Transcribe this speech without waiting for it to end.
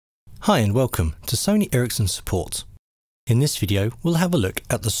Hi and welcome to Sony Ericsson Support. In this video we'll have a look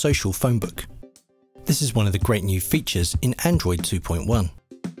at the social phone book. This is one of the great new features in Android 2.1.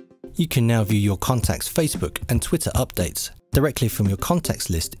 You can now view your contacts' Facebook and Twitter updates directly from your contacts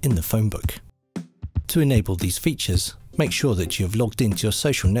list in the phone book. To enable these features, make sure that you have logged into your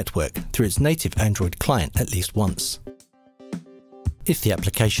social network through its native Android client at least once. If the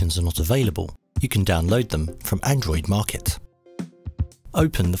applications are not available, you can download them from Android Market.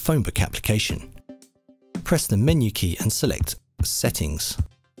 Open the phonebook application. Press the menu key and select Settings.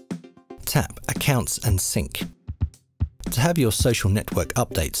 Tap Accounts and Sync. To have your social network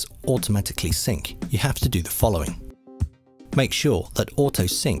updates automatically sync, you have to do the following. Make sure that Auto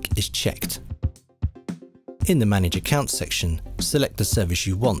Sync is checked. In the Manage Accounts section, select the service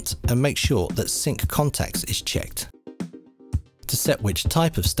you want and make sure that Sync Contacts is checked. To set which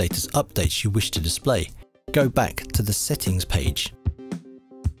type of status updates you wish to display, go back to the Settings page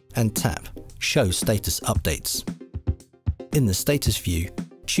and tap Show Status Updates. In the status view,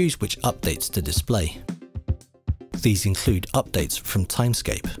 choose which updates to display. These include updates from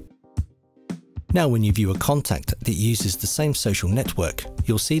Timescape. Now when you view a contact that uses the same social network,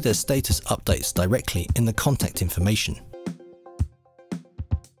 you'll see their status updates directly in the contact information.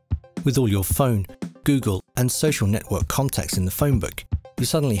 With all your phone, Google and social network contacts in the phone book, you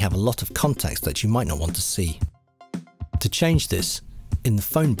suddenly have a lot of contacts that you might not want to see. To change this, in the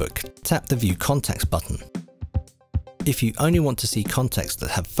phone book, tap the View Contacts button. If you only want to see contacts that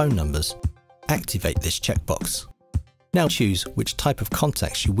have phone numbers, activate this checkbox. Now choose which type of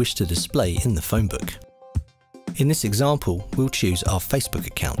contacts you wish to display in the phone book. In this example, we'll choose our Facebook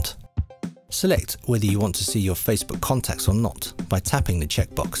account. Select whether you want to see your Facebook contacts or not by tapping the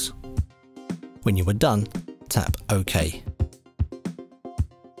checkbox. When you are done, tap OK.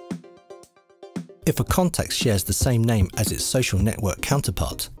 If a contact shares the same name as its social network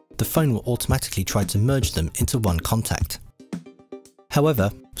counterpart, the phone will automatically try to merge them into one contact.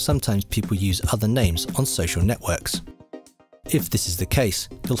 However, sometimes people use other names on social networks. If this is the case,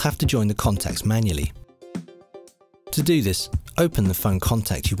 you'll have to join the contacts manually. To do this, open the phone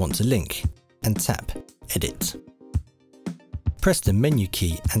contact you want to link and tap Edit. Press the menu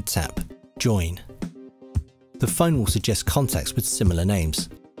key and tap Join. The phone will suggest contacts with similar names.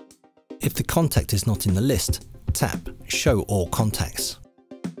 If the contact is not in the list, tap Show All Contacts.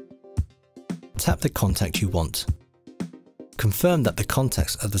 Tap the contact you want. Confirm that the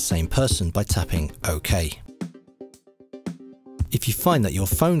contacts are the same person by tapping OK. If you find that your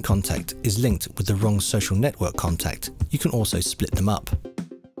phone contact is linked with the wrong social network contact, you can also split them up.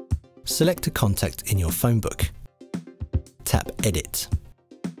 Select a contact in your phone book. Tap Edit.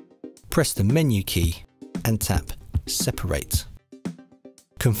 Press the menu key and tap Separate.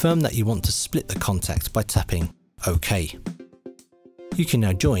 Confirm that you want to split the contact by tapping OK. You can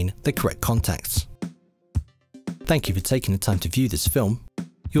now join the correct contacts. Thank you for taking the time to view this film.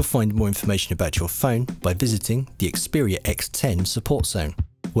 You'll find more information about your phone by visiting the Xperia X10 support zone,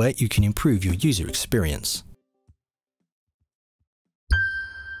 where you can improve your user experience.